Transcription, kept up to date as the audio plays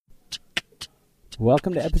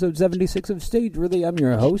Welcome to episode 76 of Stageworthy. I'm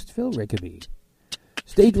your host, Phil Rickaby.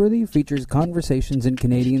 Stageworthy features conversations in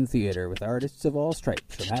Canadian theatre with artists of all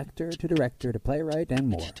stripes, from actor to director to playwright and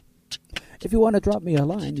more. If you want to drop me a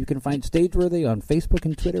line, you can find Stageworthy on Facebook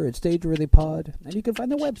and Twitter at StageworthyPod, and you can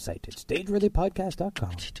find the website at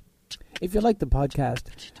StageworthyPodcast.com. If you like the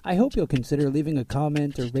podcast, I hope you'll consider leaving a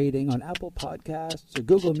comment or rating on Apple Podcasts or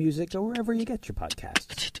Google Music or wherever you get your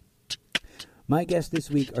podcasts. My guests this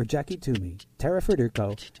week are Jackie Toomey, Tara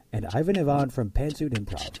Federico, and Ivan Ivan from Pantsuit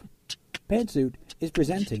Improv. Pantsuit is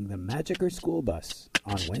presenting The Magicker School Bus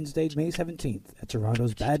on Wednesday, May 17th at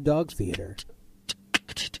Toronto's Bad Dog Theatre.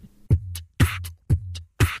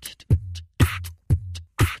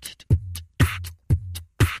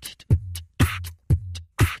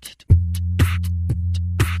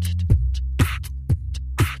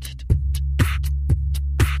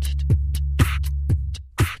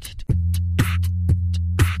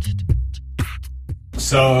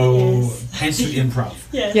 So, Pantsuit Improv.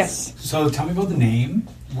 Yes. So, tell me about the name.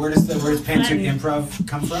 Where does Pantsuit Improv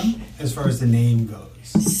come from, as far as the name goes?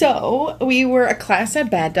 So, we were a class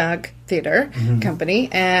at Bad Dog Theatre Company,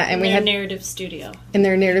 and we had Narrative Studio. In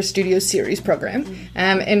their Narrative Studio series program,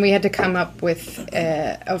 and we had to come up with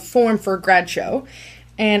a form for a grad show.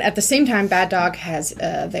 And at the same time, Bad Dog has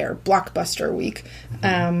their Blockbuster Week,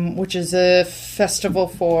 which is a festival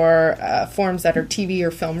for forms that are TV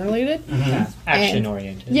or film related, action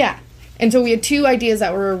oriented. Yeah, and so we had two ideas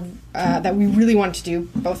that were that we really wanted to do,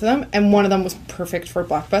 both of them, and one of them was perfect for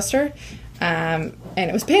Blockbuster, and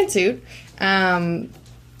it was Pantsuit.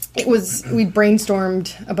 We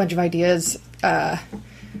brainstormed a bunch of ideas.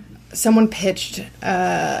 Someone pitched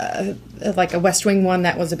like a West Wing one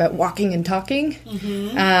that was about walking and talking.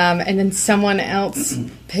 And then someone else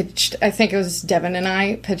pitched, I think it was Devin and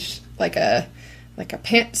I, pitched like a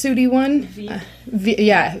pantsuity one.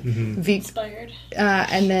 Veep Inspired.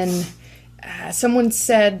 And then someone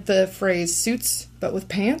said the phrase suits, but with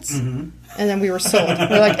pants. And then we were sold.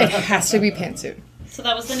 We're like, it has to be Pantsuit. So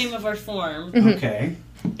that was the name of our form. Okay.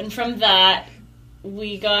 And from that,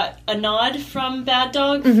 we got a nod from Bad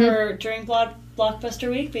Dog for during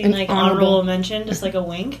Blockbuster Week, being like honorable mention, just like a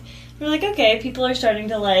wink. We're like, okay, people are starting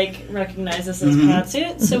to like recognize us as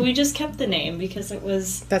Pantsuit, so we just kept the name because it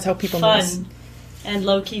was that's how people fun know us. and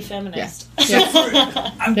low key feminist.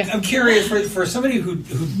 Yeah. I'm curious for somebody who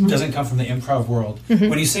doesn't come from the improv world.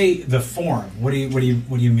 When you say the form, what do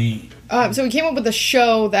you mean? So we came up with a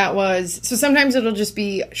show that was... So sometimes it'll just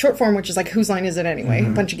be short form, which is like, whose line is it anyway? A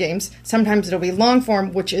bunch of games. Sometimes it'll be long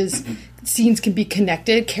form, which is scenes can be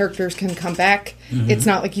connected. Characters can come back. It's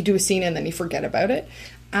not like you do a scene and then you forget about it.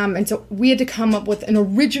 And so we had to come up with an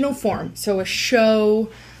original form. So a show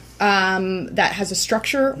that has a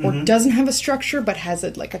structure or doesn't have a structure but has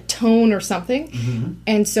like a tone or something.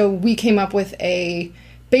 And so we came up with a...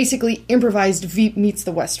 basically improvised Veep meets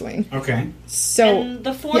the West Wing. Okay. So and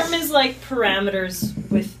the form is like parameters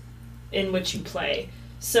in which you play.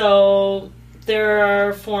 So there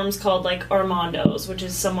are forms called like Armandos, which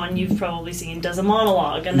is someone you've probably seen does a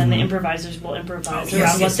monologue, and then the improvisers will improvise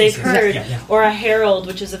around what they've heard. Yeah. Or a Herald,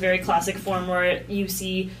 which is a very classic form where you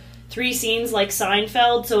see three scenes like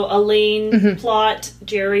Seinfeld, so Elaine plot,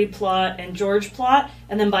 Jerry plot, and George plot,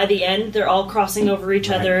 and then by the end they're all crossing over each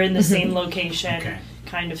other in the same location. Okay.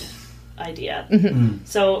 Kind of idea.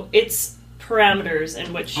 So it's parameters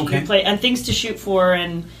in which you play and things to shoot for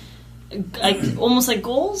and almost like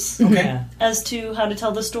goals as to how to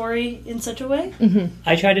tell the story in such a way.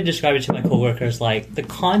 I try to describe it to my coworkers like the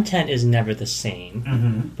content is never the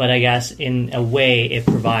same, but I guess in a way it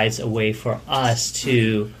provides a way for us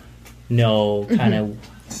to know kind of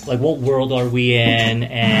like what world are we in,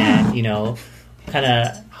 and kind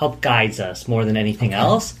of help guides us more than anything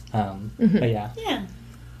else. But yeah.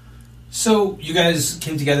 So you guys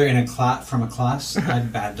came together in from a class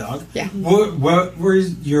at Bad Dog. Yeah. What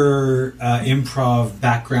was your improv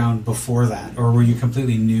background before that, or were you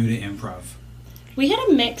completely new to improv? We had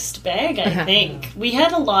a mixed bag, I think. We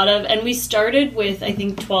had a lot of, and we started with I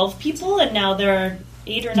think 12 people, and now there are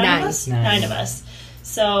 8 or 9 of us. 9 of us.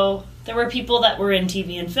 So there were people that were in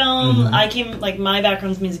TV and film. I came my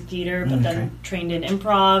background's music theater, but then trained in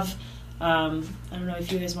improv. I don't know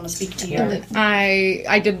if you guys want to speak to your...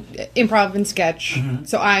 I did improv and sketch.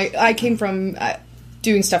 So I came from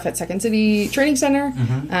doing stuff at Second City Training Center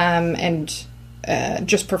and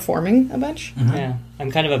just performing a bunch. Yeah,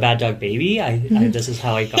 I'm kind of a Bad Dog baby. This is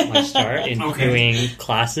how I got my start in doing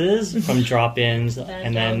classes from drop-ins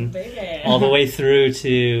and then all the way through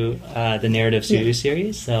to the Narrative Studio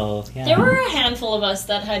series. So there were a handful of us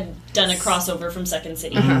that had done a crossover from Second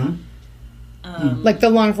City. Like the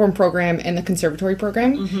long form program and the conservatory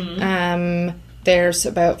program. there's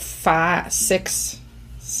about 5, 6,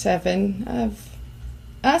 7 of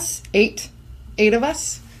us, 8 of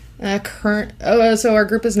us. So our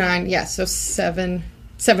group is 9. Yes, so 7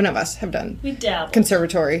 of us have done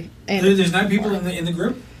conservatory. And there's 9 people in the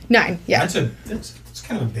group. 9, yeah. That's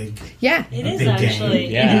kind of a big. Yeah, it is actually.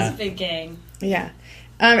 Yeah. It is a big gang. Yeah,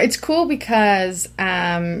 it's cool because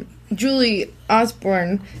Julie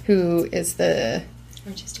Osborne, who is the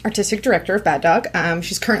artistic director of Bad Dog,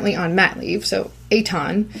 she's currently on mat leave. So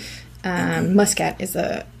Eitan Muscat is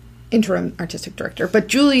the interim artistic director. But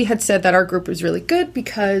Julie had said that our group was really good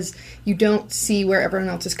because you don't see where everyone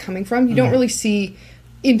else is coming from. You don't really see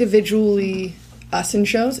individually us in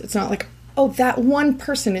shows. It's not like, oh, that one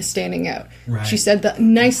person is standing out. Right. She said the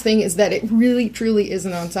nice thing is that it really, truly is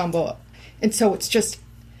an ensemble. And so it's just,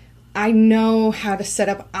 I know how to set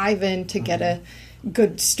up Ivan to get a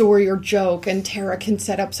good story or joke, and Tara can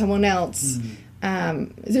set up someone else. So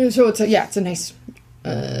it's a nice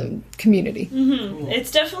community. Cool.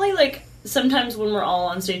 It's definitely like, sometimes when we're all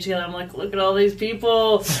on stage together, I'm like, look at all these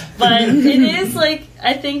people. But it is like,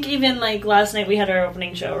 I think even like last night we had our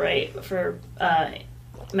opening show, right, for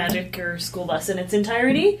Magic or School Bus in its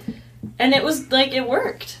entirety. And it was like, it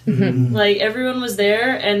worked. Mm-hmm. Like, everyone was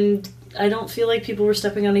there, and I don't feel like people were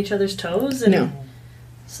stepping on each other's toes. And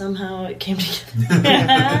somehow it came together.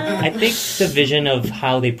 I think the vision of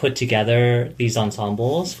how they put together these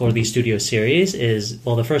ensembles for these studio series is,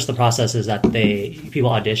 well, the process is that people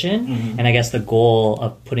audition, and I guess the goal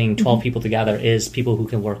of putting 12 people together is people who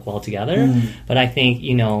can work well together. But I think,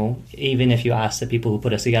 even if you ask the people who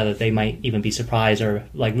put us together, they might even be surprised or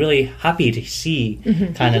like really happy to see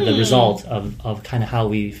kind of the result of kind of how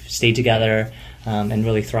we've stayed together and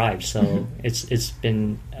really thrived. So it's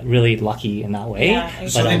been really lucky in that way. Yeah,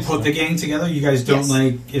 so they put the gang together. You guys don't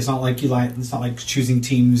it's not like choosing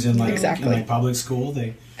teams in like in like public school.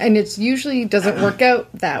 And it's usually doesn't work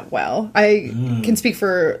out that well. I can speak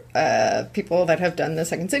for people that have done the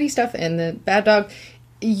Second City stuff and the Bad Dog.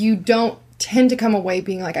 You don't tend to come away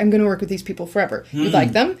being like, I'm going to work with these people forever. You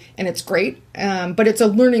like them, and it's great, but it's a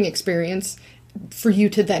learning experience for you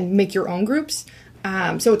to then make your own groups.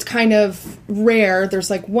 So it's kind of rare. There's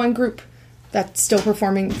like one group that's still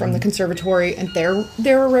performing from the conservatory, and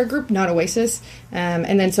they're a rare group, not Oasis.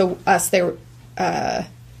 And then so us,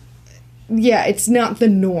 it's not the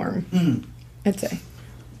norm, I'd say.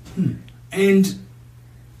 And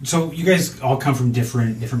so you guys all come from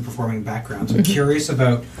different performing backgrounds. I'm curious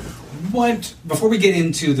about before we get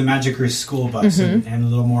into the Magic or School Bus and a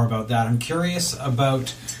little more about that, I'm curious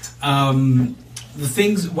about the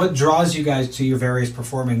things, what draws you guys to your various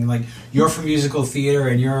performing. Like, you're from musical theater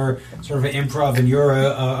and you're sort of an improv and you're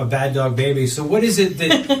a Bad Dog baby. So what is it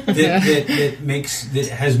that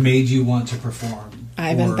has made you want to perform?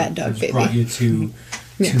 I'm a Bad Dog baby. Brought you to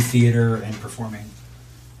theater and performing.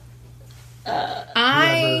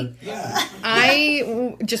 I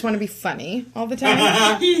just want to be funny all the time.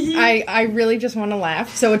 I really just want to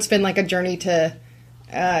laugh. So it's been like a journey to.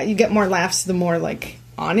 You get more laughs the more like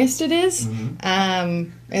honest it is.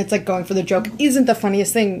 It's like going for the joke isn't the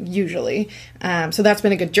funniest thing usually. So that's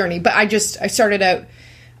been a good journey. But I started out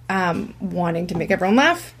wanting to make everyone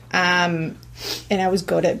laugh. And I was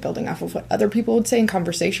good at building off of what other people would say in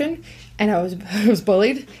conversation. And I was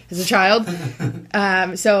bullied as a child.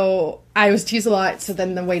 So I was teased a lot. So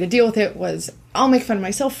then the way to deal with it was I'll make fun of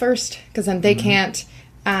myself first, because then they can't.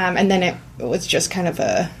 And then it was just kind of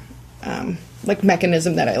a like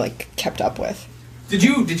mechanism that I like kept up with. Did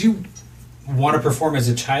you want to perform as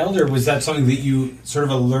a child, or was that something that you sort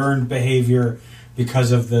of a learned behavior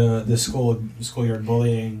because of the schoolyard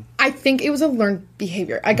bullying? I think it was a learned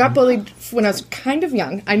behavior. I got bullied when I was kind of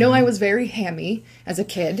young. I know I was very hammy as a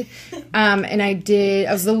kid. And I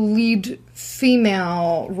was the lead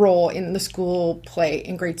female role in the school play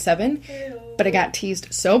in grade 7. But I got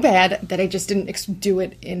teased so bad that I just didn't do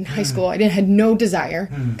it in high school. I had no desire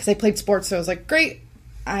because I played sports. So I was like, great,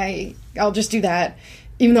 I'll just do that.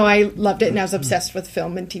 Even though I loved it and I was obsessed with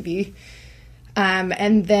film and TV.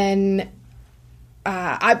 And then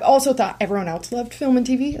I also thought everyone else loved film and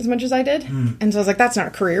TV as much as I did. And so I was like, that's not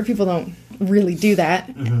a career. People don't really do that.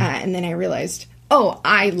 And then I realized,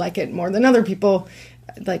 I like it more than other people.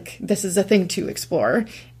 Like, this is a thing to explore.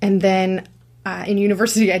 And then in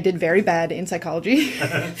university, I did very bad in psychology.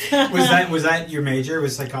 Was that your major,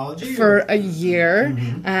 was psychology? For a year.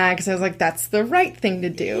 Because I was like, that's the right thing to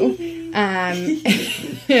do.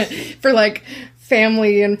 For like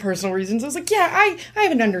family and personal reasons. I was like, I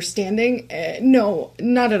have an understanding. No,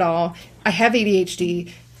 not at all. I have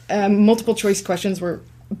ADHD. Multiple choice questions were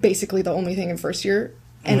basically the only thing in first year.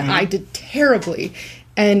 And I did terribly.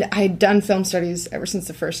 And I had done film studies ever since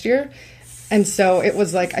the first year. And so it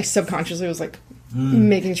was like I subconsciously was like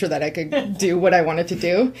making sure that I could do what I wanted to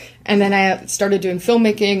do. And then I started doing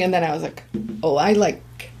filmmaking, and then I was like, oh, I like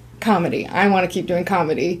comedy. I want to keep doing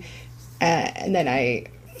comedy. And then I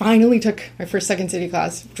finally took my first Second City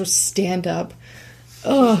class, which was stand-up.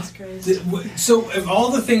 Oh, That's crazy. So, of all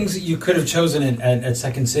the things that you could have chosen at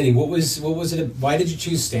Second City, what was it? Why did you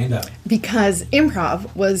choose stand-up? because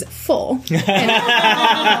improv was full. And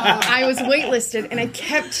I was waitlisted, and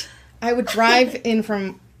I would drive in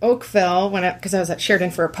from Oakville because I was at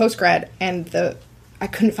Sheridan for a postgrad, and I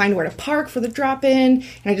couldn't find where to park for the drop-in,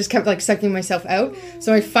 and I just kept like sucking myself out.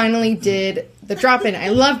 So I finally did the drop-in. I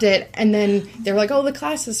loved it, and then they were like, "Oh, the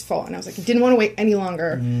class is full," and I was like, I didn't want to wait any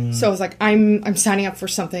longer. So I was like, I'm signing up for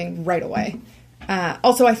something right away.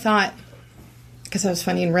 Also, I thought, because I was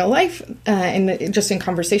funny in real life and just in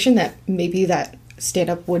conversation, that maybe that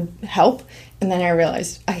stand-up would help. And then I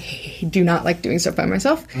realized I do not like doing stuff by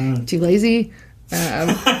myself. Too lazy.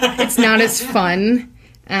 It's not as fun.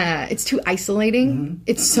 It's too isolating.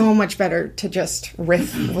 It's so much better to just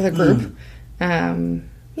riff with a group.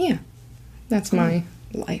 Yeah, that's my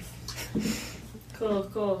life.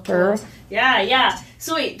 Cool. Girl. Yeah.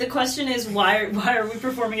 So wait, the question is why are we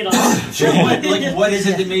performing it all? Sure. What is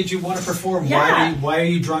it that made you want to perform? Yeah. Why are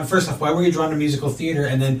you drawn? First off, why were you drawn to musical theater?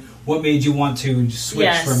 And then what made you want to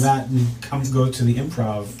switch from that and go to the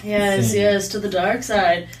improv? Yes, to the dark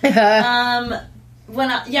side.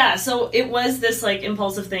 So it was this like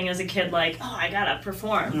impulsive thing as a kid, like, oh, I gotta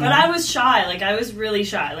perform. But I was shy, like I was really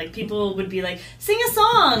shy. Like people would be like, sing a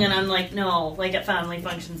song, and I'm like, no, like at family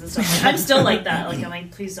functions and stuff. Like, I'm still like that. Like I'm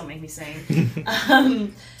like, please don't make me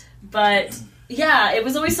sing. But yeah, it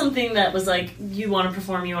was always something that was like, you want to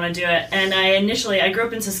perform, you want to do it. And I grew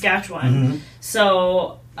up in Saskatchewan,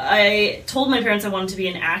 so I told my parents I wanted to be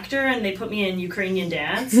an actor, and they put me in Ukrainian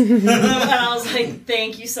dance. And I was like,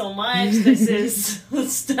 thank you so much. This is a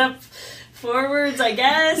step forwards, I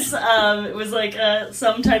guess. It was like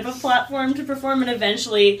some type of platform to perform, and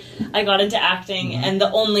eventually I got into acting, and the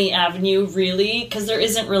only avenue really, because there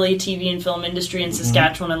isn't really a TV and film industry in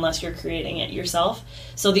Saskatchewan unless you're creating it yourself.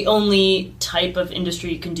 So the only type of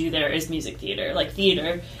industry you can do there is music theater, like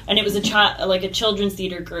theater. And it was a children's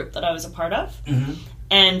theater group that I was a part of.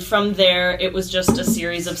 And from there, it was just a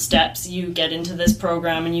series of steps. You get into this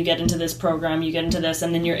program, and you get into this program, you get into this,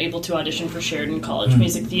 and then you're able to audition for Sheridan College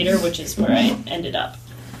Music Theater, which is where I ended up.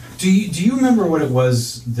 Do you remember what it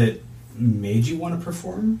was that made you want to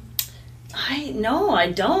perform? No,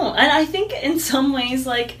 I don't. And I think in some ways,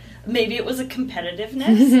 like, maybe it was a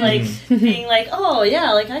competitiveness, like being like, oh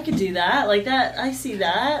yeah, like I could do that, like that, I see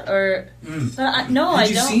that, or but I don't.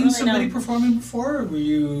 Had you seen really somebody know. performing before? Or were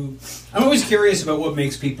you? I'm always curious about what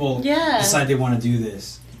makes people decide they want to do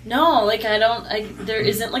this. No, like there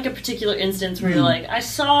isn't like a particular instance where you're like, I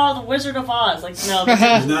saw the Wizard of Oz. Like no,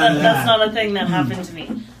 that's not a thing that happened to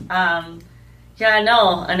me. And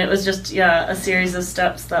it was just a series of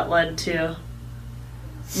steps that led to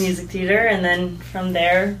music theater, and then from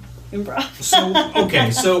there, improv.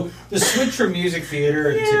 So the switch from music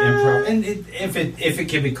theater to improv, and if it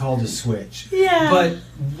can be called a switch, But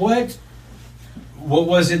what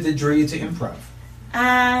was it that drew you to improv?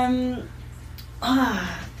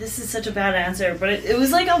 This is such a bad answer, but it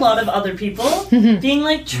was like a lot of other people being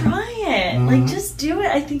like, try it, like just do it.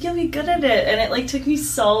 I think you'll be good at it, and it like took me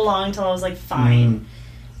so long till I was like fine,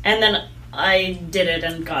 and then I did it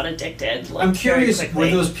and got addicted. Like, I'm curious, were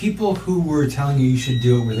those people who were telling you should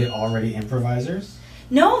do it, were they already improvisers?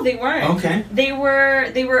 No, they weren't. Okay. They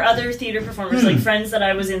were other theater performers, like friends that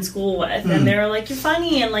I was in school with, and they were like, you're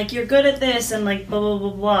funny, and like, you're good at this, and like, blah, blah, blah,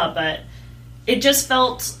 blah, but it just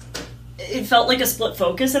felt like a split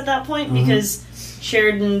focus at that point, because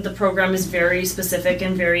Sheridan, the program is very specific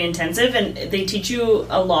and very intensive, and they teach you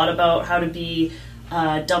a lot about how to be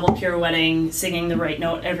double pirouetting, singing the right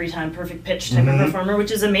note every time, perfect pitch type of performer, which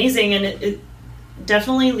is amazing, and it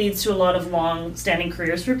definitely leads to a lot of long-standing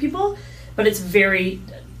careers for people, but it's very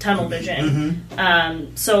tunnel vision.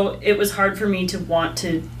 So it was hard for me to want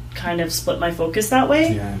to kind of split my focus that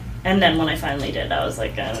way. Yeah. And then when I finally did, I was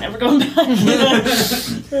like, I'm never going back.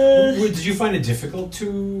 Did you find it difficult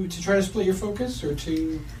to try to split your focus, or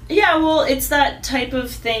to? Yeah, well, it's that type of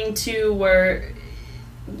thing too, where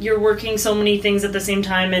you're working so many things at the same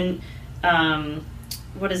time, and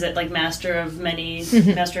what is it, like master of many,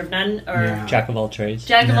 master of none, or jack of all trades,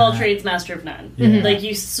 of all trades, master of none. Like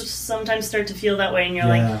you sometimes start to feel that way, and you're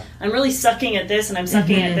like, I'm really sucking at this, and I'm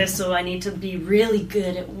sucking at this, so I need to be really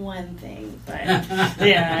good at one thing. But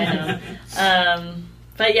I know.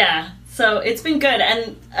 But yeah, so it's been good,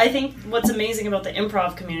 and I think what's amazing about the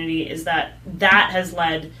improv community is that has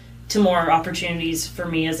led to more opportunities for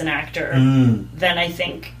me as an actor than I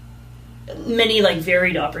think many like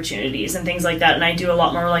varied opportunities and things like that. And I do a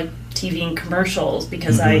lot more like TV and commercials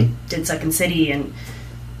because I did Second City, and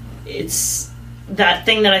it's that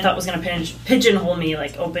thing that I thought was going to pigeonhole me,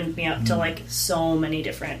 like opened me up to like so many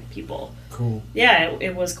different people. Cool. Yeah,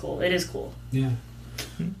 it was cool. It is cool. Yeah.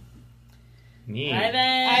 Me. Ivan,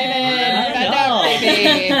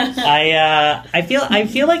 I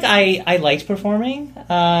feel like I liked performing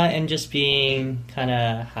and just being kind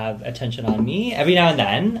of have attention on me every now and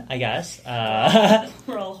then, I guess.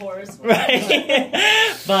 We're all whores, right?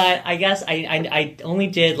 But I guess I only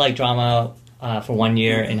did like drama for 1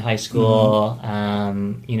 year in high school.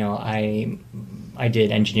 You know, I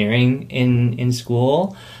did engineering in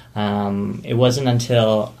school. It wasn't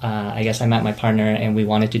until I guess I met my partner and we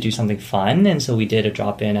wanted to do something fun, and so we did a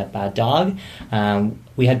drop-in at Bad Dog.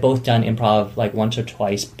 We had both done improv like once or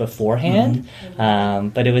twice beforehand,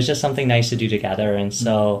 but it was just something nice to do together. And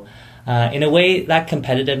so in a way, that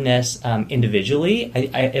competitiveness individually,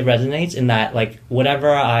 it resonates in that like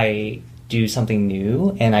whatever I do something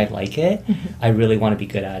new and I like it, I really want to be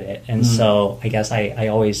good at it. And so I guess I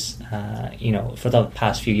always, you know, for the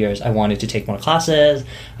past few years, I wanted to take more classes.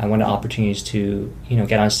 I wanted opportunities to, you know,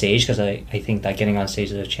 get on stage because I think that getting on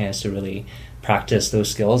stage is a chance to really practice those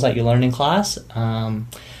skills that you learn in class.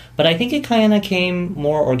 But I think it kind of came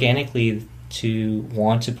more organically to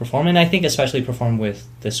want to perform, and I think especially perform with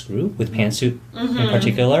this group, with Pantsuit in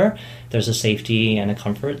particular. There's a safety and a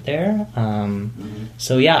comfort there.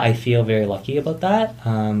 So yeah, I feel very lucky about that.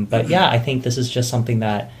 But yeah, I think this is just something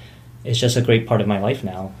that is just a great part of my life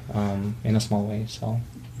now, in a small way. So,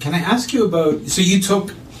 can I ask you about? So you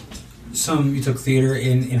took theater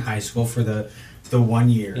in high school for the 1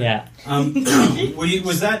 year. Yeah.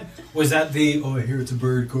 Was that the I hear it's a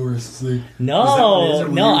bird chorus? Like,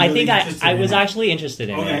 no. I think I was actually interested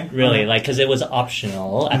in it, really, like because it was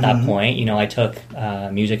optional at that point. You know, I took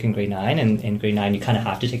music in grade 9, and in grade 9 you kind of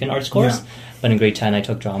have to take an arts course, but in grade 10 I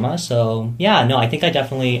took drama. So yeah, no, I think I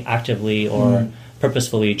definitely actively or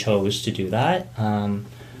purposefully chose to do that.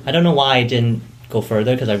 I don't know why I didn't go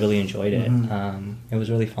further because I really enjoyed it. It was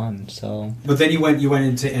really fun. So, but then you went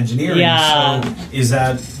into engineering. Yeah.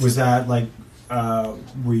 So was that like?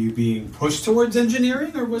 Were you being pushed towards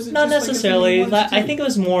engineering, or was it not just necessarily? Like I think it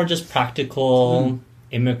was more just practical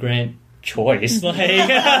immigrant choice. Like,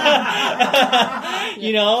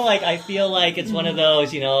 you know, like I feel like it's one of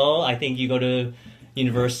those. You know, I think you go to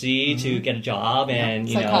university to get a job, and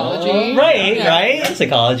you psychology. know, right,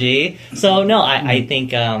 psychology. So no, I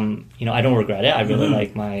think you know, I don't regret it. I really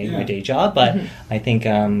like my day job, but I think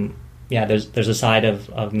yeah, there's a side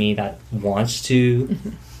of me that wants to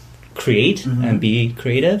create and be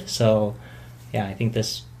creative. So yeah, I think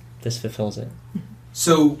this fulfills it.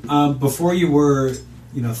 So before you were,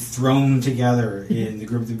 you know, thrown together in the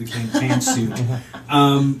group that became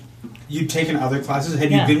Pantsuit, you'd taken other classes.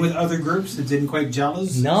 Had you been with other groups that didn't quite gel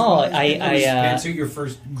as? No, was Pantsuit your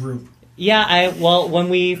first group? Yeah, well, when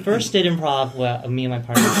we first did improv, me and my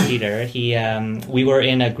partner Peter, we were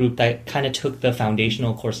in a group that kind of took the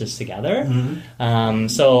foundational courses together.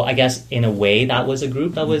 So I guess in a way that was a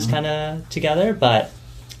group that was kind of together, but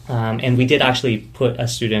and we did actually put a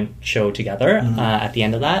student show together at the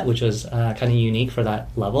end of that, which was kind of unique for that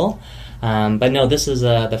level. But no, this is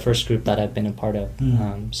the first group that I've been a part of.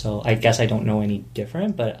 So I guess I don't know any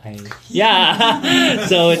different, but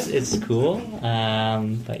so it's cool.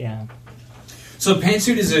 But yeah. So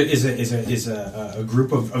Pantsuit is a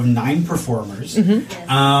group of 9 performers who,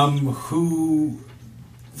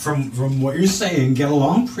 from what you're saying, get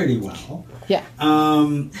along pretty well. Yeah.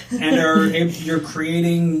 And you're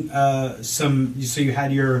creating some. So you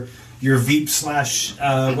had your Veep /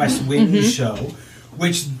 West Wing show,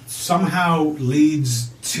 which somehow leads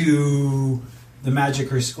to the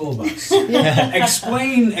Magic or School Bus.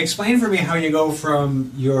 Explain for me how you go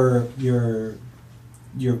from your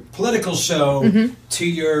political show to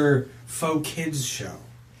your faux kids show.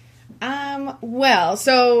 Well,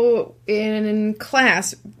 so in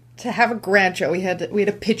class, to have a grad show, we had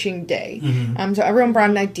a pitching day. So everyone brought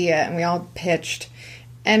an idea, and we all pitched,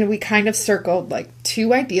 and we kind of circled like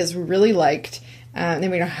 2 ideas we really liked. And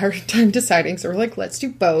then we had a hard time deciding, so we're like, let's do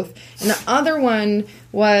both. And the other one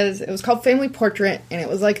was called Family Portrait, and it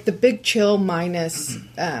was like The Big Chill minus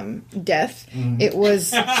death. It was...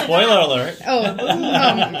 Spoiler alert.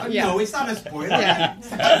 Yeah. No, it's not a spoiler. Yeah. It's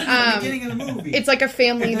the beginning of the movie. It's like a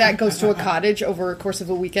family that goes to a cottage over a course of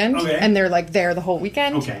a weekend, and they're like there the whole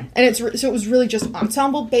weekend. Okay. And so it was really just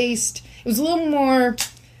ensemble based. It was a little more...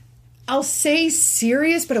 I'll say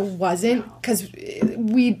serious, but it wasn't, because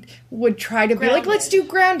we would try to be like, let's do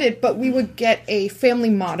grounded, but we would get a family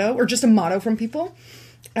motto or just a motto from people.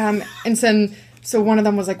 And so one of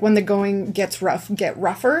them was like, when the going gets rough, get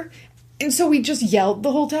rougher. And so we just yelled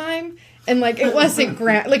the whole time. And like, it wasn't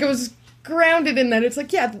it was grounded in that it's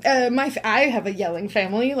like, I have a yelling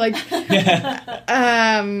family. Like,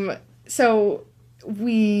 so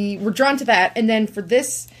we were drawn to that. And then for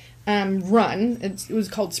this run, it was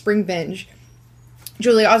called Spring Binge,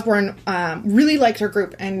 Julie Osborne really liked her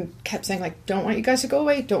group and kept saying, like, don't want you guys to go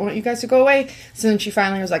away, don't want you guys to go away. So then she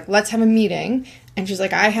finally was like, let's have a meeting. And she's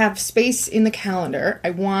like, I have space in the calendar.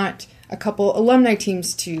 I want a couple alumni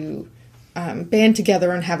teams to band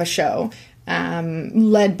together and have a show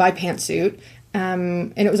led by Pantsuit.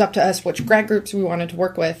 And it was up to us which grad groups we wanted to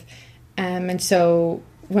work with. And so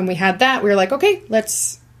when we had that, we were like, okay,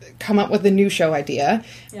 let's come up with a new show idea.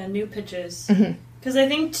 Yeah, new pitches. Mm-hmm. Because I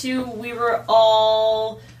think, too, we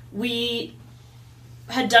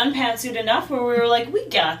had done Pantsuit enough where we were like, we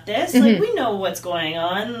got this. Mm-hmm. Like, we know what's going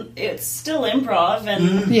on. It's still improv.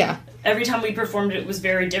 And Yeah. every time we performed, it was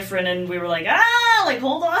very different. And we were like, like,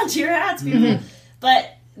 hold on to your hats, people. Mm-hmm.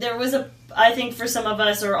 But there was I think for some of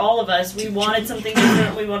us, or all of us, we wanted something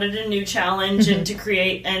different. We wanted a new challenge and to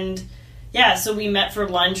create. And, yeah, so we met for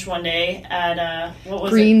lunch one day at, what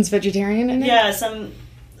was Green's Vegetarian in it? Yeah, some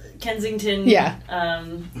Kensington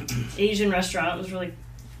Asian restaurant. It was really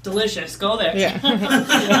delicious. Go there. Yeah.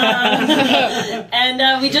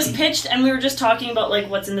 And we just pitched, and we were just talking about, like,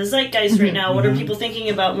 what's in the zeitgeist right now. What are people thinking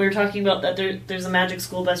about? And we were talking about that there's a Magic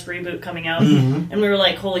School Bus reboot coming out. And we were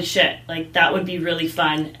like, holy shit, like, that would be really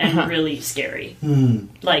fun and really scary.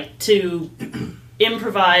 Like, to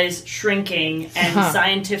improvise shrinking and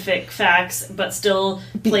scientific facts, but still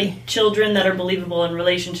play children that are believable in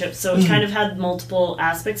relationships. So it kind of had multiple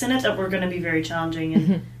aspects in it that were going to be very challenging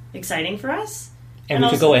and exciting for us. And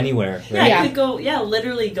we could go anywhere, right? Yeah, you could go,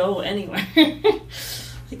 literally go anywhere.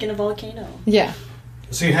 Like in a volcano. Yeah.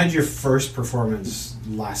 So you had your first performance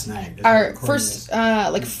last night. Our first,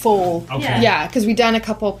 full. Okay. Yeah, because we done a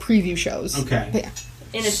couple preview shows. Okay. But yeah.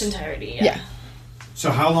 In its entirety, Yeah. So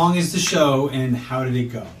how long is the show, and how did it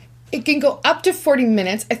go? It can go up to 40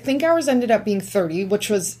 minutes. I think ours ended up being 30, which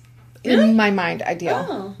was, in my mind,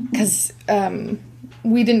 ideal. Because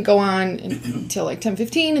we didn't go on until like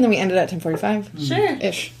 10:15, and then we ended at 10:45. Sure.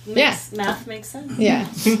 Ish. Math makes sense. Yeah.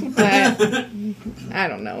 I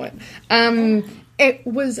don't know it. It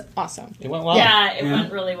was awesome. It went well. Yeah, it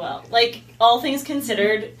went really well. Like, all things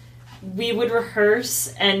considered, we would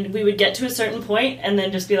rehearse, and we would get to a certain point, and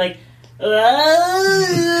then just be like,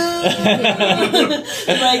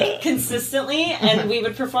 like consistently, and we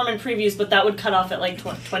would perform in previews, but that would cut off at like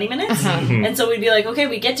 20 minutes. And so we'd be like, okay,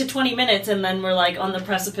 we get to 20 minutes, and then we're like on the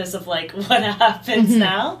precipice of like, what happens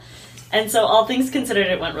now? And so all things considered,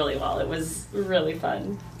 it went really well. It was really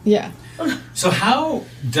fun. Yeah. So how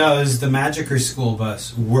does the Magicker School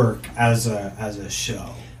Bus work as a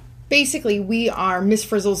show? Basically, we are Miss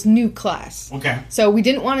Frizzle's new class. Okay. So we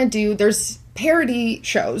didn't want to there's parody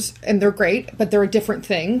shows, and they're great, but they're a different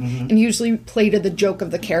thing, and usually play to the joke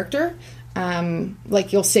of the character.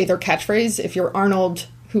 Like, you'll say their catchphrase. If you're Arnold,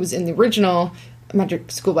 who's in the original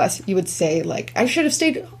Magic School Bus, you would say, like, I should have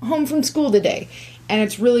stayed home from school today. And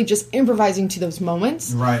it's really just improvising to those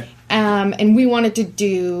moments. Right. And we wanted to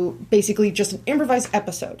do basically just an improvised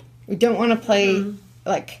episode. We don't want to play,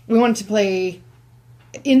 we wanted to play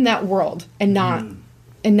in that world and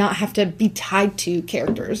not have to be tied to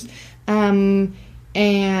characters. And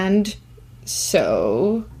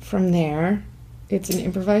so from there, it's an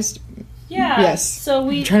improvised. Yeah. Yes. So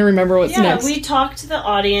I'm trying to remember what's next. We talked to the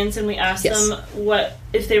audience and we asked them what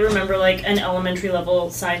if they remember like an elementary level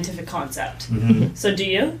scientific concept. So do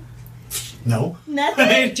you? No.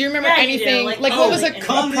 Nothing. Do you remember Yeah, you anything? do. Like what was a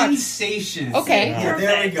condensation? Okay. Yeah,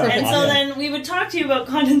 there we go. And so then we would talk to you about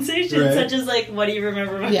condensation, such as like, what do you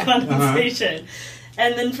remember about condensation?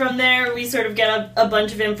 And then from there, we sort of get a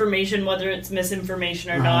bunch of information, whether it's misinformation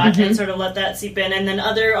or not, and sort of let that seep in. And then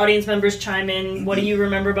other audience members chime in, what do you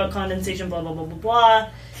remember about condensation, blah, blah, blah, blah, blah.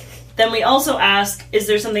 Then we also ask, is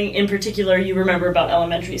there something in particular you remember about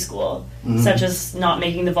elementary school, such as not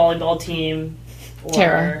making the volleyball team? Or,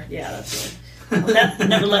 Tara. Yeah, that's it.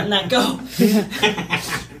 Never letting that go.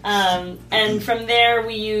 And from there,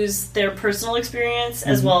 we use their personal experience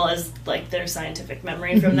as well as like their scientific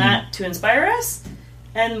memory from that to inspire us.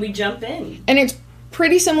 And we jump in. And it's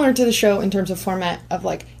pretty similar to the show in terms of format of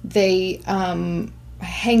like they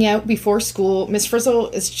hang out before school. Miss Frizzle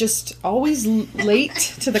is just always late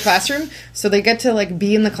to the classroom, so they get to like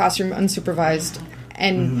be in the classroom unsupervised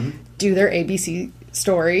and do their ABC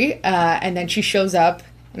story, and then she shows up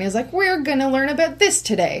And he's like, we're going to learn about this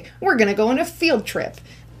today. We're going to go on a field trip.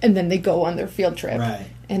 And then they go on their field trip. Right.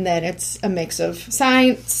 And then it's a mix of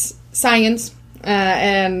science,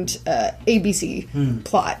 and ABC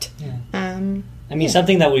plot. Yeah. I mean,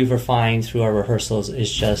 something that we've refined through our rehearsals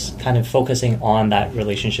is just kind of focusing on that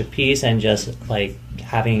relationship piece and just like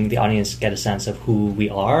having the audience get a sense of who we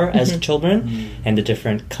are as children and the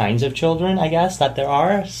different kinds of children, I guess, that there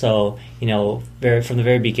are. So, you know, from the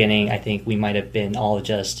very beginning, I think we might have been all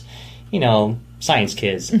just, you know, science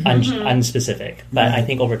kids, unspecific. But I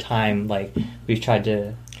think over time, like, we've tried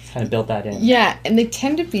to kind of build that in. Yeah, and they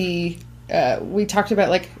tend to be, we talked about,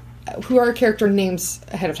 like, who are our character names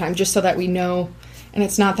ahead of time, just so that we know, and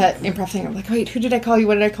it's not that improv thing of like, wait, who did I call you?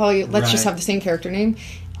 What did I call you? Let's just have the same character name.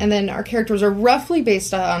 And then our characters are roughly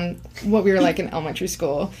based on what we were like in elementary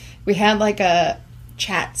school. We had like a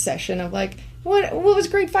chat session of like, what was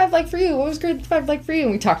grade 5 like for you? What was grade 5 like for you?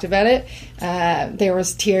 And we talked about it. There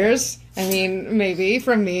was tears. I mean, maybe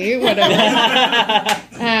from me, whatever,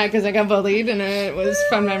 because I got bullied and it was a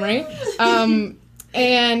fun memory.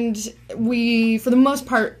 And we, for the most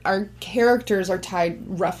part, our characters are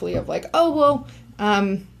tied roughly of like, oh, well,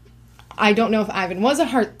 I don't know if Ivan was a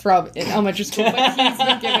heartthrob in elementary school, but he's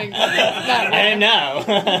been giving that. I don't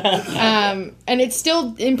know. And it's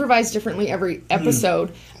still improvised differently every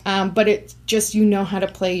episode, but it's just, you know how to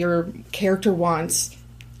play your character wants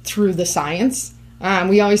through the science.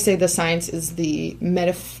 We always say the science is the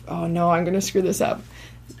oh no, I'm going to screw this up.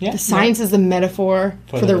 Yeah, the science is the metaphor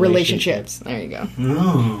for the relationships. There you go.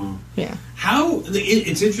 Oh. Yeah. How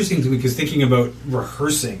it's interesting to me because thinking about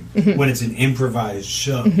rehearsing when it's an improvised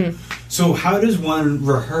show. So how does one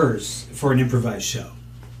rehearse for an improvised show?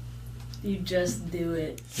 You just do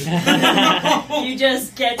it. You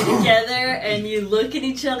just get together and you look in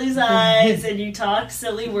each other's eyes and you talk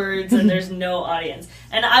silly words and there's no audience.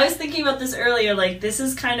 And I was thinking about this earlier, like this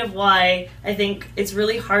is kind of why I think it's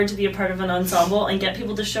really hard to be a part of an ensemble and get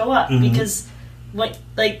people to show up because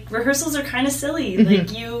rehearsals are kind of silly.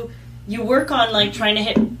 Like you work on like trying to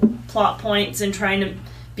hit plot points and trying to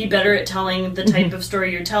be better at telling the type of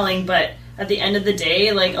story you're telling, but at the end of the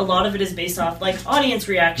day, like a lot of it is based off like audience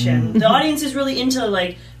reaction. The audience is really into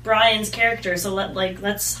like Brian's character, so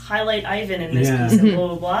let's highlight Ivan in this piece and blah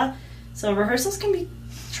blah blah. So rehearsals can be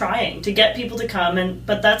trying to get people to come,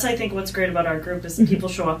 but that's I think what's great about our group is that people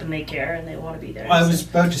show up and they care and they want to be there. Well, I was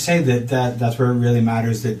about to say that's where it really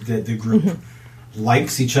matters that the group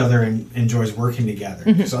likes each other and enjoys working together.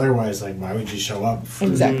 Because otherwise, like, why would you show up for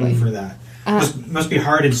that? Must be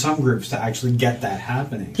hard in some groups to actually get that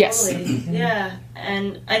happening. Yes. Totally. Yeah.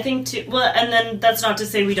 And I think too, well, and then that's not to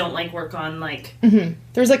say we don't like work on like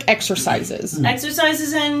there's like exercises and like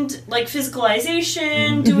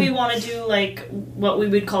physicalization. Do we want to do like what we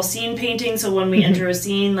would call scene painting? So when we enter a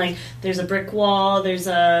scene, like there's a brick wall, there's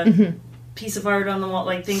a piece of art on the wall,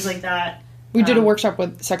 like things like that. We did a workshop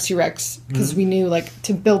with Sexy Rex because we knew like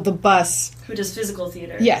to build the bus. Who does physical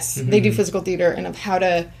theater? Yes, they do physical theater, and of how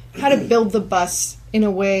to build the bus in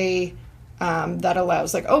a way that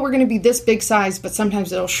allows, like, oh, we're going to be this big size, but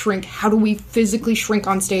sometimes it'll shrink. How do we physically shrink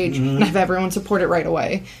on stage and have everyone support it right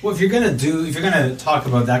away? Well, if you're going to talk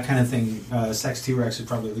about that kind of thing, Sex T-Rex is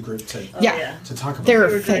probably the group to talk about.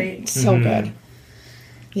 They're so good.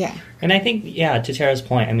 Yeah. And I think, to Tara's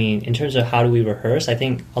point, I mean, in terms of how do we rehearse, I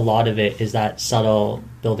think a lot of it is that subtle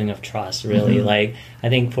building of trust, really. Like, I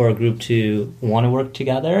think for a group to want to work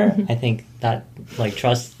together, I think that, like,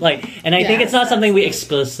 trust, like, and I think it's not something we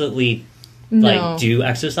explicitly, do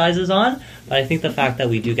exercises on, but I think the fact that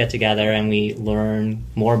we do get together and we learn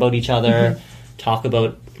more about each other, talk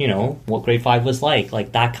about, you know, what grade 5 was like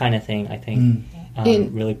that kind of thing, I think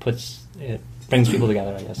really brings people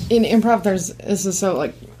together, I guess. In improv, this is so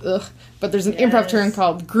like, but there's an improv term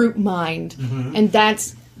called group mind, and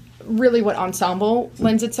that's really what ensemble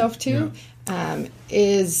lends itself to,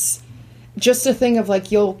 is just a thing of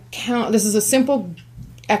like, you'll count, this is a simple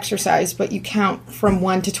exercise, but you count from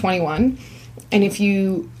 1 to 21, and if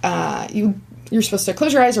you're supposed to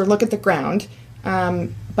close your eyes or look at the ground,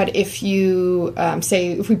 but if you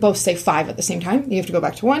if we both say 5 at the same time, you have to go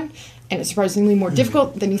back to 1. And it's surprisingly more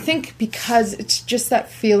difficult than you think because it's just that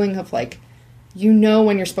feeling of like, you know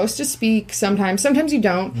when you're supposed to speak sometimes you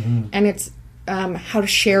don't. And it's how to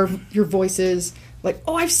share your voices. Like,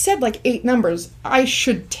 oh, I've said like 8 numbers. I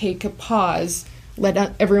should take a pause,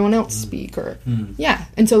 let everyone else speak. Or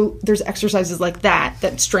and so there's exercises like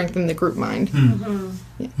that strengthen the group mind.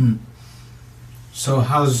 So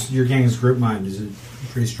how's your gang's group mind? Is it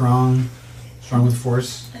pretty strong? Strong with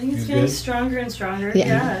force? I think it's getting stronger and stronger.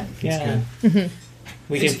 Yeah. Good.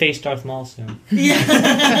 We can face Darth Maul soon.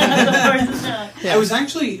 I was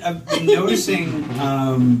actually been noticing,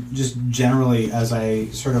 just generally as I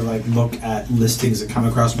sort of like look at listings that come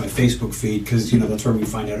across my Facebook feed, because that's where we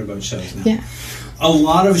find out about shows now. Yeah. A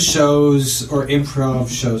lot of shows or improv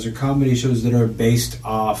shows or comedy shows that are based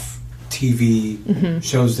off TV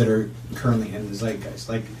shows that are currently in the zeitgeist.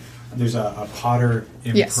 Like there's a Potter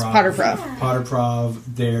improv. Yes, Potter Prov. Potter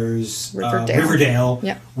Prov. There's Riverdale. Riverdale,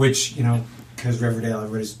 which, because Riverdale,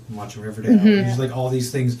 everybody's watching Riverdale. There's like all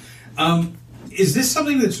these things. Is this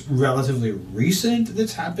something that's relatively recent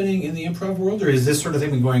that's happening in the improv world, or is this sort of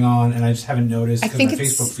thing been going on and I just haven't noticed because my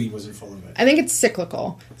Facebook feed wasn't full of it? I think it's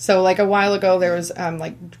cyclical. So like a while ago there was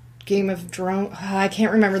like Game of Drone. I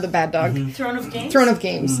can't remember the bad dog. Throne of Games. Throne of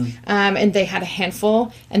Games. And they had a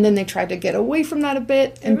handful, and then they tried to get away from that a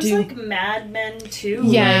bit and do like Mad Men too.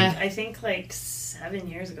 Yeah, I think 7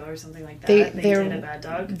 years ago or something like that. They did a bad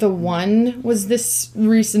dog. The one was this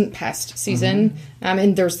recent past season,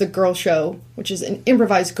 and there's the Girl Show, which is an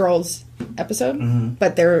improvised girls episode,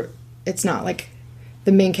 but it's not like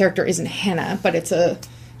the main character isn't Hannah, but it's a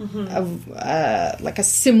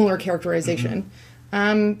similar characterization.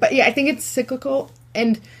 But yeah, I think it's cyclical,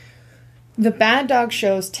 and the bad dog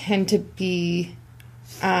shows tend to be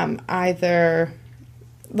either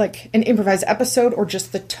like an improvised episode or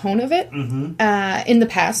just the tone of it in the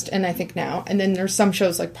past, and I think now. And then there's some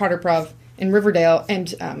shows like Potter Prov and Riverdale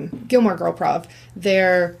and Gilmore Girl Prov.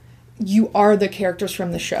 You are the characters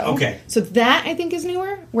from the show. Okay. So that I think is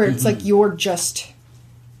newer, where it's like you're just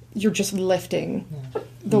lifting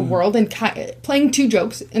the world and playing two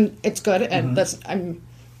jokes, and it's good. And I'm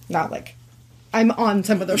not like I'm on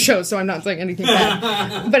some of those shows, so I'm not saying anything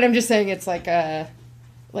bad. But I'm just saying it's like I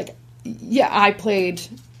played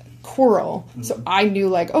Quirrell, so I knew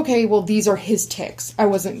like, okay, well, these are his tics.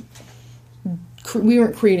 We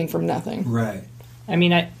weren't creating from nothing. Right. I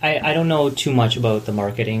mean, I don't know too much about the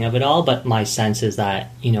marketing of it all, but my sense is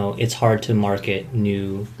that, it's hard to market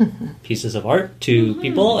new pieces of art to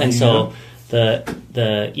people, and so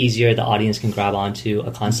the easier the audience can grab onto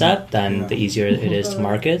a concept, then the easier it is to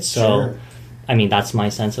market. So, I mean, that's my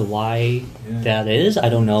sense of why that is. I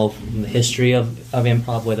don't know from the history of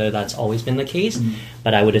improv whether that's always been the case,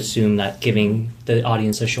 but I would assume that giving the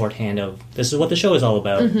audience a shorthand of, this is what the show is all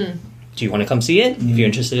about. Do you want to come see it? If you're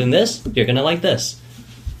interested in this, you're going to like this.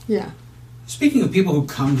 Yeah. Speaking of people who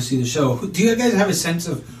come to see the show, do you guys have a sense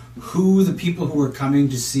of who the people who are coming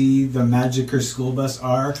to see the Magicker School Bus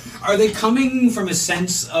are? Are they coming from a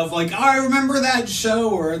sense of like, I remember that show?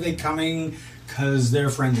 Or are they coming because they're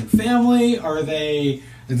friends and family? Do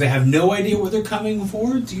they have no idea what they're coming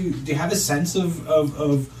for? Do you have a sense of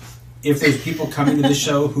if there's people coming to the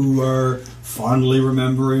show who are fondly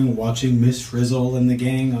remembering watching Miss Frizzle and the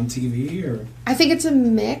gang on TV? Or I think it's a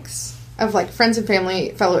mix of like friends and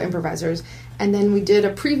family, fellow improvisers, and then we did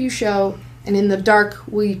a preview show, and in the dark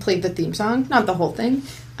we played the theme song, not the whole thing,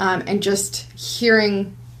 and just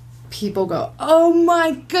hearing people go, oh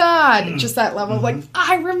my god, just that level of like,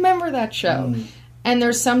 I remember that show. And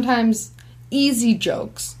there's sometimes easy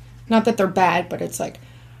jokes, not that they're bad, but it's like,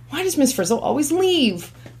 why does Miss Frizzle always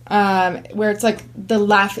leave? Where it's like the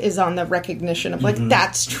laugh is on the recognition of like,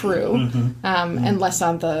 that's true, and less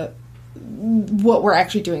on the what we're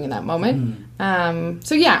actually doing in that moment.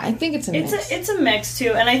 So yeah, I think it's a mix. It's a mix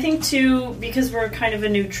too, and I think too, because we're kind of a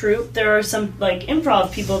new troupe, there are some like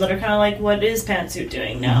improv people that are kind of like, what is Pantsuit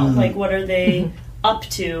doing now? Like, what are they up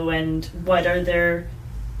to, and what are their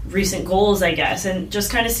recent goals, I guess, and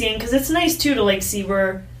just kind of seeing, because it's nice too to like see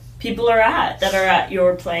where people are that are at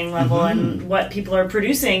your playing level, and what people are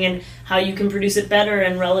producing, and how you can produce it better,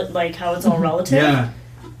 and like how it's all relative. Yeah.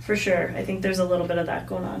 For sure. I think there's a little bit of that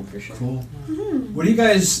going on, for sure. Cool. What do you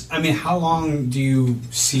guys, I mean, how long do you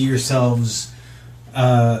see yourselves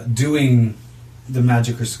doing the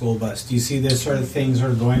Magicker School Bus? Do you see this sort of thing sort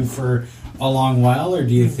of going for a long while, or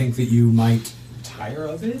do you think that you might tire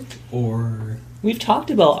of it, or... We've talked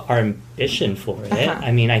about our ambition for it.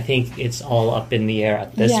 I mean, I think it's all up in the air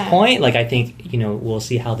at this point. Like, I think, we'll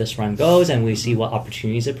see how this run goes, and we see what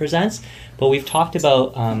opportunities it presents. But we've talked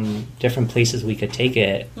about different places we could take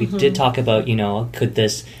it. We did talk about, could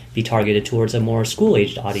this be targeted towards a more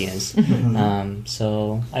school-aged audience?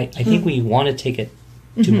 So I think we want to take it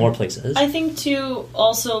to more places. I think, too,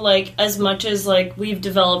 also, like, as much as, like, we've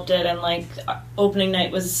developed it, and, like, opening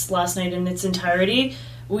night was last night in its entirety,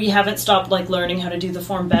 we haven't stopped like learning how to do the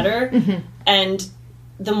form better, and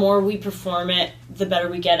the more we perform it, the better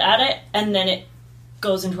we get at it, and then it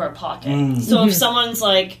goes into our pocket. So if someone's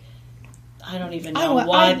like, I don't even know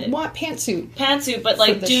why I want pantsuit, but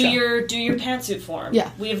like do your pantsuit form. Yeah,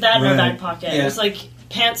 we have that in our back pocket. Yeah. It's like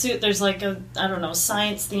Pantsuit, there's like a, I don't know,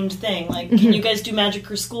 science themed thing. Like, can you guys do Magic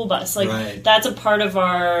Crew School Bus? Like, that's a part of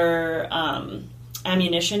our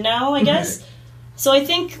ammunition now, I guess. So I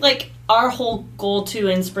think, like, our whole goal, too,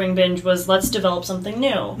 in Spring Binge was let's develop something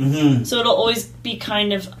new. So it'll always be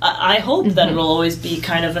kind of, I hope that it'll always be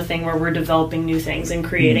kind of a thing where we're developing new things and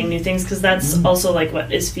creating new things, because that's also, like,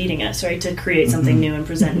 what is feeding us, right? To create something new and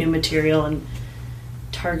present new material and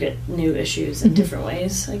target new issues in different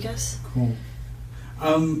ways, I guess. Cool.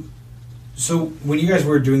 So when you guys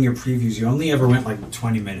were doing your previews, you only ever went, like,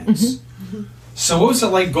 20 minutes. So what was it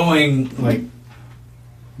like going, like,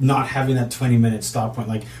 not having that 20-minute stop point,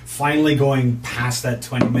 like finally going past that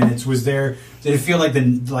 20 minutes? Did it feel like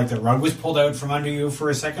the rug was pulled out from under you for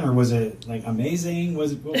a second, or was it like amazing?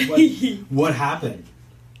 Was it what happened?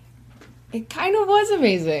 It kind of was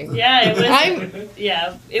amazing. Yeah, it was.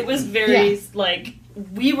 It was very like,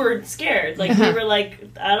 we were scared. Like we were like,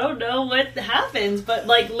 I don't know what happens, but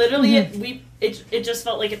like literally it just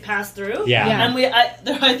felt like it passed through. Yeah. And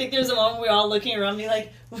I think there's a moment we were all looking around me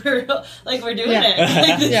like we're doing it.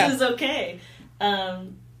 Like, this is okay.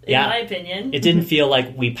 In my opinion. It didn't feel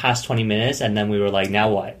like we passed 20 minutes and then we were like,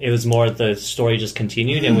 now what? It was more the story just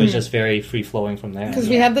continued and was just very free flowing from there. Because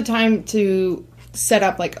we had the time to set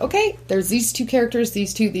up, like, okay, there's these two characters,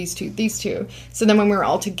 these two. So then when we were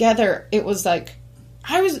all together, it was like,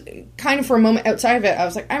 I was kind of, for a moment outside of it, I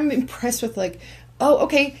was like, I'm impressed with, like, oh,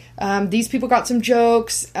 okay, these people got some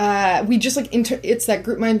jokes. We just, like, it's that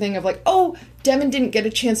group mind thing of, like, oh, Devin didn't get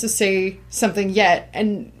a chance to say something yet,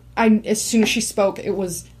 and as soon as she spoke, it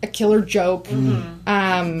was a killer joke,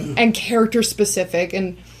 and character specific,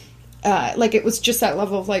 and, like, it was just that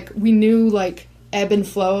level of, like, we knew, like, ebb and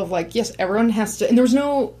flow of, like, yes, everyone has to, and there was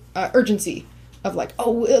no urgency of, like,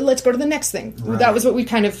 oh, let's go to the next thing. Right. That was what we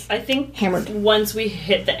kind of, I think, hammered. Once we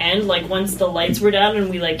hit the end, like, once the lights were down and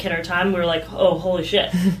we, like, hit our time, we were like, oh, holy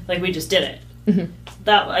shit. Like, we just did it.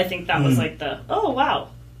 I think that was, like, the, oh, wow.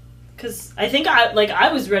 Because I think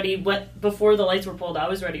I was ready before the lights were pulled. I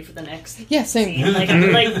was ready for the next same. scene.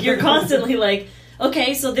 Like, you're constantly, like,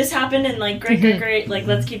 okay, so this happened, and, like, great. Like,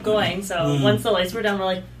 let's keep going. So once the lights were down, we're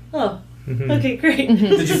like, oh, okay, great.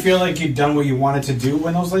 Did you feel like you'd done what you wanted to do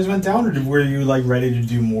when those lights went down, or were you, like, ready to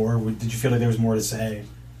do more? Did you feel like there was more to say?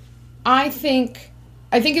 I think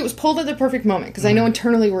it was pulled at the perfect moment, because I know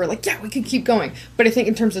internally we were like, yeah, we could keep going. But I think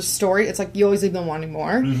in terms of story, it's like you always leave them wanting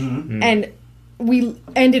more. And we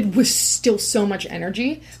ended with still so much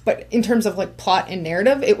energy, but in terms of, like, plot and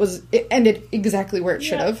narrative, it ended exactly where it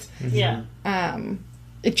should have. Yeah.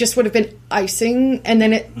 It just would have been icing, and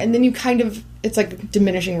then you kind of, it's like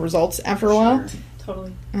diminishing results after a while.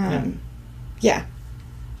 Totally. Yeah.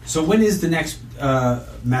 So when is the next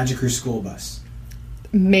Magic Crew School Bus?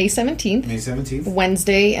 May 17th. May 17th.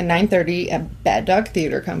 Wednesday at 9:30 at Bad Dog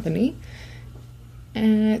Theater Company.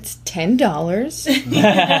 And it's $10.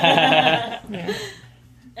 Yeah.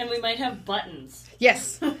 And we might have buttons.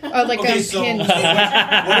 Yes. Like so pins.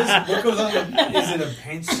 what goes on is it a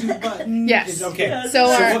pantsuit button? Yes. Okay. Yeah, So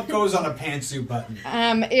our, what goes on a pantsuit button?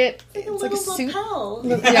 It's like a suit.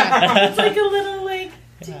 Yeah. It's like a little, like,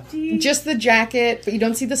 just the jacket, but you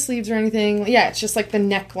don't see the sleeves or anything. Yeah, it's just like the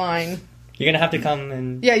neckline. You're going to have to come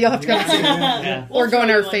and... Yeah, you'll have to come and see it. Or go on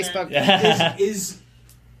our Facebook.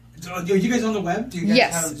 So are you guys on the web? Do you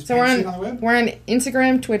guys have so on the web? We're on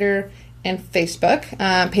Instagram, Twitter, and Facebook.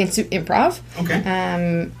 Pantsuit Improv. Okay.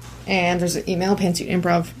 And there's an email,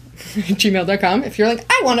 pantsuitimprov@gmail.com, if you're like,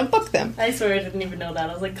 I want to book them. I swear I didn't even know that.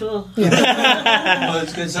 I was like, cool. Well,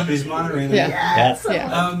 it's good somebody's monitoring them. Yeah.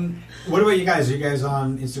 What about you guys? Are you guys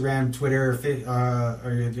on Instagram, Twitter, or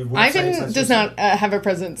your website? Ivan does not have a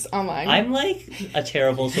presence online. I'm like a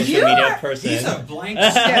terrible social media person. He's a blank.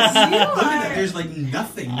 Yes. Look at that. There's like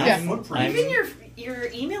nothing. No footprint. Even your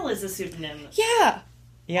email is a pseudonym. Yeah.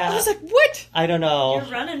 Yeah. I was like, what? I don't know.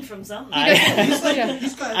 You're running from something.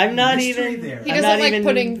 He's got I'm not mystery even there. He I'm doesn't not like even-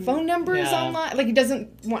 putting phone numbers online. Like, he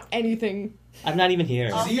doesn't want anything. I'm not even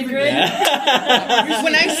here. Off Is he the even grid. there?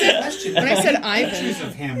 When I said Pictures Ivan,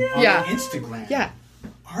 of him Yeah. on Instagram. yeah.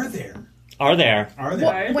 Are there? Are there? Are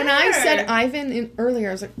there? Are When I there? said Ivan earlier,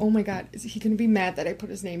 I was like, oh my god, is he going to be mad that I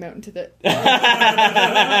put his name out into the He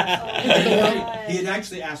had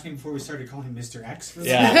actually asked me before we started calling him Mr. X. For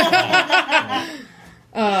Yeah.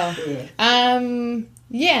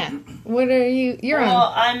 Yeah. What are you? You're Well,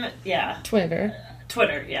 on I'm Twitter.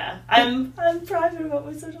 Twitter, yeah. I'm private about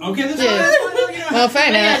my social media. Okay, that's Yeah. fine. Well,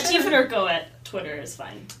 fine. Yeah, T-Federco at Twitter is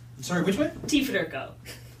fine. Sorry, which one? T-Federco.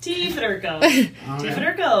 T-Federco.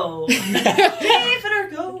 T-Federco.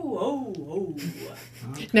 T-Federco. Oh.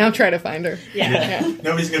 Now try to find her. Yeah.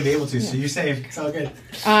 Nobody's going to be able to, so you're safe. It's all good.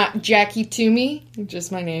 Jackie Toomey,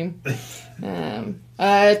 just my name.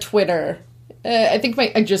 Twitter. I think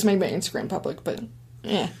I just made my Instagram public, but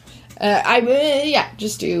yeah.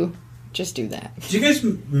 Just do that. Do you guys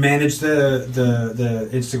manage the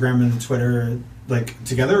Instagram and the Twitter like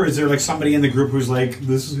together, or is there like somebody in the group who's like,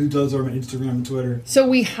 this is who does our Instagram and Twitter? So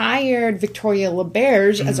we hired Victoria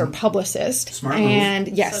LeBerge as our publicist. Smart move. And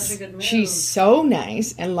yes, Such a good move. she's so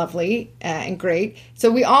nice and lovely and great.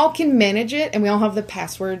 So we all can manage it, and we all have the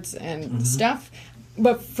passwords and stuff.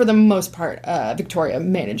 But for the most part, Victoria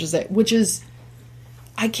manages it, which is,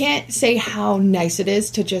 I can't say how nice it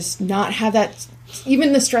is to just not have that,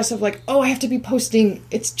 even the stress of like, oh, I have to be posting.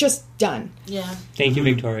 It's just done. Yeah. Thank you,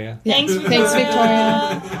 Victoria. Yeah. Thanks,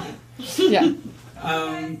 Victoria. Yeah.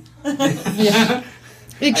 Yeah.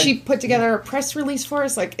 Like she put together a press release for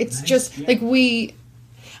us. Like it's just like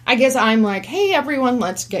I guess I'm like, hey everyone,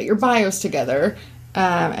 let's get your bios together,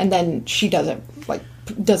 and then she does it. Like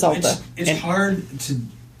does all it's hard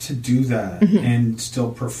to do that and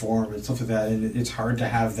still perform and stuff like that, and it's hard to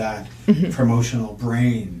have that promotional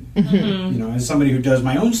brain. You know, as somebody who does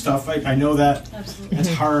my own stuff, I know that Absolutely. it's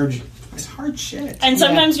hard. It's hard shit. And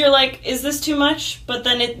sometimes you're like, is this too much? But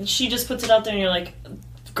then she just puts it out there and you're like,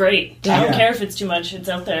 great. I don't care if it's too much. It's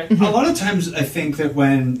out there. A lot of times I think that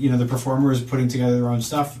when, you know, the performer is putting together their own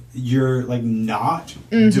stuff, you're like not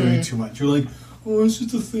doing too much. You're like, oh, it's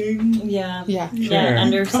just a thing. Yeah. Yeah. Yeah, Sure.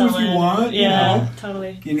 underselling. Come if you want, you Yeah, know.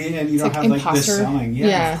 totally. You need, and you don't like have like this imposter. selling.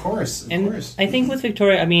 Yeah. Of course. Of And course. I think with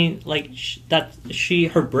Victoria, I mean, like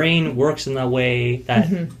her brain works in that way that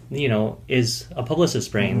you know is a publicist's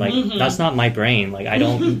brain. Like that's not my brain. Like I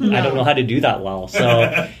don't know how to do that well.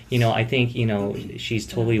 So you know, I think you know she's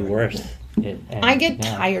totally worth it. And, I get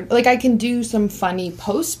tired. Like I can do some funny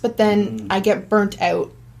posts, but then I get burnt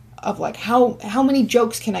out of like how many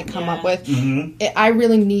jokes can I come up with? I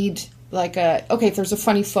really need like if there's a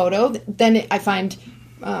funny photo, then I find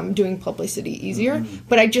doing publicity easier.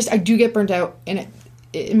 But I do get burnt out, and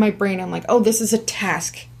in my brain I'm like, oh, this is a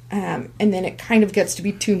task, and then it kind of gets to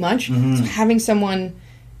be too much. So having someone,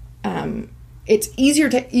 it's easier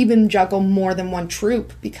to even juggle more than one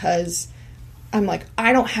troupe because I'm like,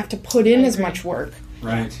 I don't have to put in as much work.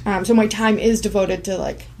 Right. So my time is devoted to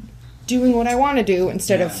like doing what I want to do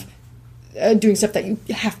instead of doing stuff that you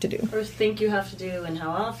have to do. Or think you have to do and how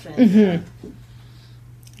often.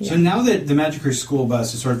 So now that the Magic Crew School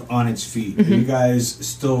Bus is sort of on its feet, are you guys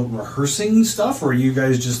still rehearsing stuff, or are you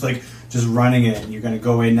guys just running it and you're going to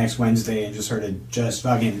go in next Wednesday and just sort of just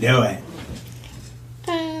fucking do it?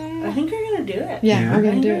 I think we're going to do it. Yeah, we're I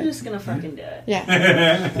gonna think do we're it. just going to fucking do it.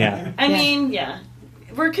 Yeah, Yeah. I mean, yeah.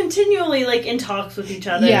 We're continually, like, in talks with each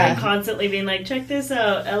other and constantly being like, check this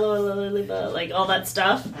out, LOL, like, all that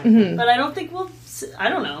stuff. But I don't think I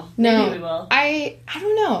don't know. no, Maybe we will. I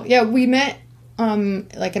don't know. Yeah, we met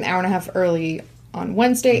like an hour and a half early on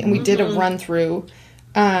Wednesday, and we did a run through.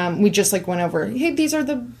 We just like went over, hey, these are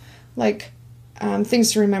the like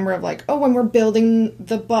things to remember of like, oh, when we're building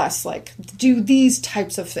the bus, like do these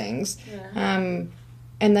types of things. And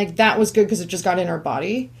like that was good because it just got in our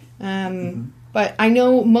body. But I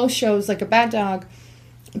know most shows, like a Bad Dog,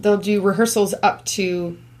 they'll do rehearsals up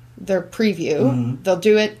to their preview. They'll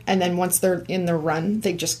do it, and then once they're in the run,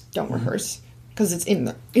 they just don't rehearse because it's in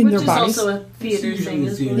their bodies. Which is also a theater thing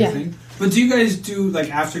as well. Thing. But do you guys do like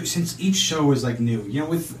since each show is like new? You know,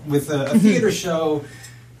 with a theater show,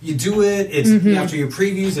 you do it. It's after your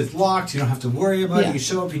previews, it's locked. You don't have to worry about it. You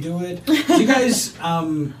show up, you do it. Do you guys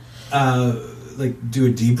like do a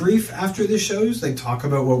debrief after the shows? Like talk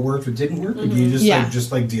about what worked, what didn't work, or do you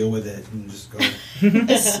just like deal with it and just go?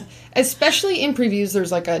 Especially in previews,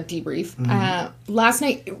 there's like a debrief. Last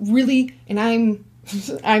night, really, and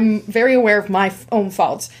I'm very aware of my own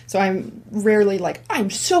faults, so I'm rarely like, I'm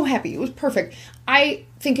so happy, it was perfect. I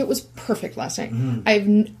think it was perfect last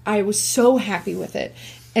night. I was so happy with it.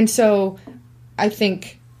 And so I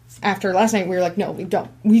think after last night, we were like, no,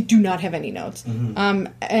 we do not have any notes.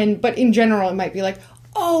 But in general, it might be like,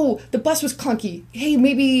 oh, the bus was clunky. Hey,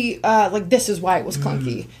 maybe like this is why it was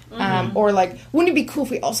clunky. Or like, wouldn't it be cool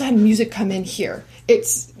if we also had music come in here?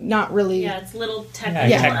 It's not really... Yeah, it's little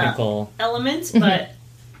technical elements, but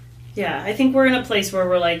yeah, I think we're in a place where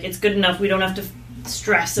we're like, it's good enough. We don't have to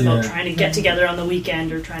stress about trying to get together on the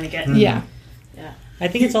weekend or trying to get... Yeah. I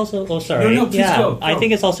think it's also... Oh, sorry. No, please go. I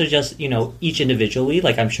think it's also just, you know, each individually,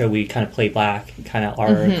 like I'm sure we kind of play back kind of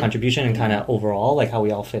our contribution and kind of overall, like how we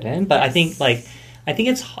all fit in. But I think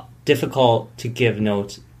it's difficult to give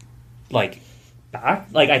notes, like, back.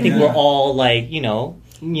 Like, I think we're all, like,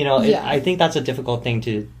 I think that's a difficult thing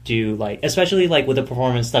to do, like, especially, like, with a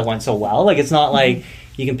performance that went so well. Like, it's not like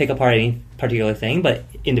you can pick apart any particular thing, but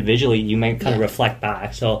individually you might kind of reflect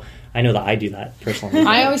back. So I know that I do that personally.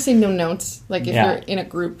 I always say no notes. Like if Yeah. you're in a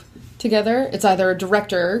group together, it's either a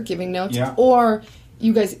director giving notes Yeah. or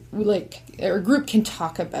you guys like or a group can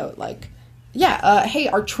talk about like, hey,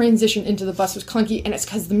 our transition into the bus was clunky and it's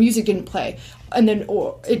because the music didn't play, and then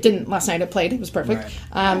or it didn't last night. It played. It was perfect.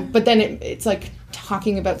 But then it's like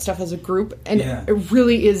talking about stuff as a group, and Yeah. it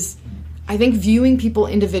really is. I think viewing people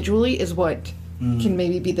individually is what can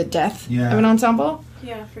maybe be the death Yeah. of an ensemble.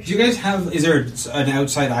 Yeah, for Do sure. you guys have? Is there an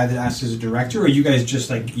outside eye that acts as a director, or you guys just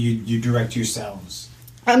like you direct yourselves?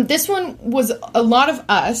 This one was a lot of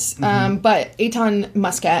us, but Eitan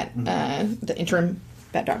Muscat, the interim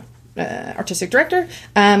Bad Dog artistic director,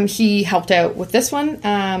 he helped out with this one.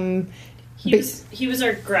 He was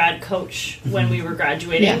our grad coach when we were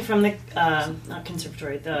graduating Yeah. from the not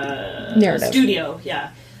conservatory, the Narrative. studio. Yeah.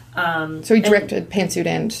 So he directed Pantsuit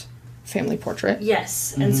and Family Portrait.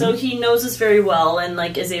 Yes, and so he knows us very well, and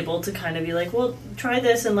like is able to kind of be like, well, try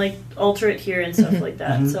this and like alter it here and stuff like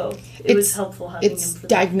that. So it was helpful having It's him for that.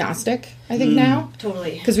 diagnostic, I think, now.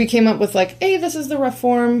 Totally. Because we came up with like, hey, this is the rough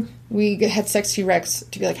form. We had Sexy Rex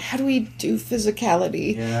to be like, how do we do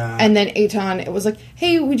physicality? Yeah. And then Eitan, it was like,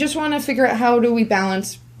 hey, we just want to figure out how do we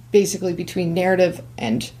balance basically between narrative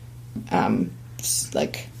and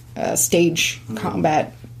stage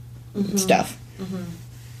combat stuff.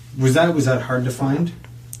 Was that hard to find?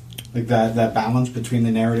 Like that balance between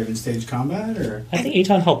the narrative and stage combat, or I think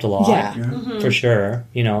Eitan helped a lot. Yeah. For sure.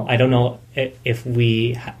 You know, I don't know if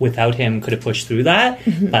we, without him, could have pushed through that,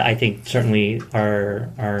 but I think certainly our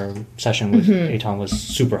session with Eitan was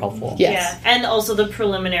super helpful. Yes. Yeah, and also the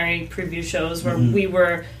preliminary preview shows where we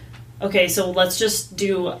were, okay, so let's just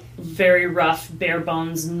do very rough, bare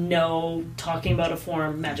bones, no talking about a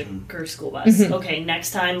form, magic or school bus. Okay,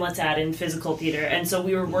 next time let's add in physical theater. And so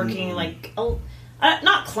we were working like,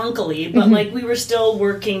 not clunkily, but like we were still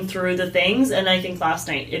working through the things. And I think last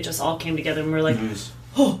night it just all came together and we were like, Nice.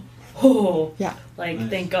 oh, Yeah. like, Nice.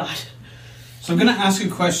 thank God. So I'm going to ask a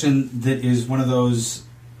question that is one of those.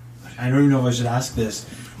 I don't even know if I should ask this,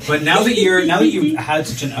 but now that you've had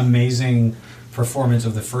such an amazing performance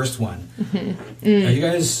of the first one, are you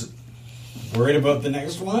guys worried about the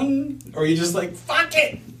next one, or are you just like fuck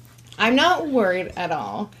it? I'm not worried at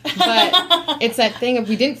all. But it's that thing of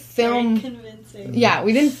we didn't film. Convincing. Yeah,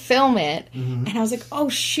 we didn't film it. And I was like, oh,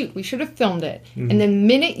 shoot, we should have filmed it. And the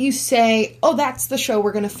minute you say, oh, that's the show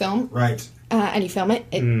we're going to film, Right. and you film it,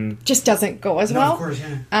 it just doesn't go as No, well. of course,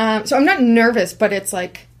 yeah. So I'm not nervous, but it's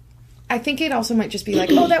like, I think it also might just be like,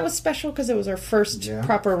 oh, that was special because it was our first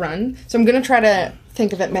proper run. So I'm going to try to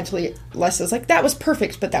think of it mentally less as like, that was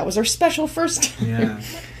perfect, but that was our special first. Yeah.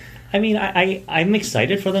 I mean, I'm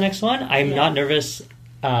excited for the next one. I'm not nervous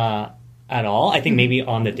at all. I think maybe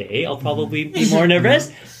on the day I'll probably be more nervous.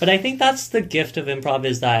 But I think that's the gift of improv,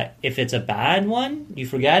 is that if it's a bad one, you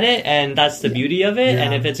forget it, and that's the beauty of it. Yeah.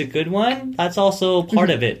 And if it's a good one, that's also part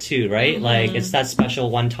of it too, right? Like it's that special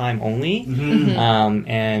one time only.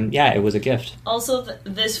 And yeah, it was a gift. Also,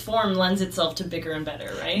 this form lends itself to bigger and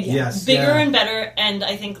better, right? Yes. Bigger Yeah. and better, and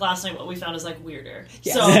I think last night what we found is like weirder.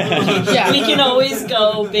 Yes. So Yeah. we can always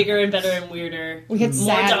go bigger and better and weirder. We had more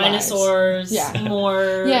sad dinosaurs, lives. Yeah.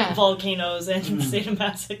 more Yeah. volcanoes, and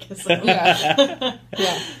sadomasochism. Yeah.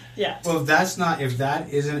 Yeah. Yeah. Well, if that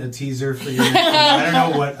isn't a teaser for your next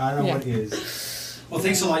one, I don't know what is. Well,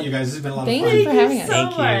 thanks a lot, you guys. This has been a lot Thank of fun. you for having us. So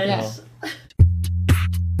Thank you. much. Yeah.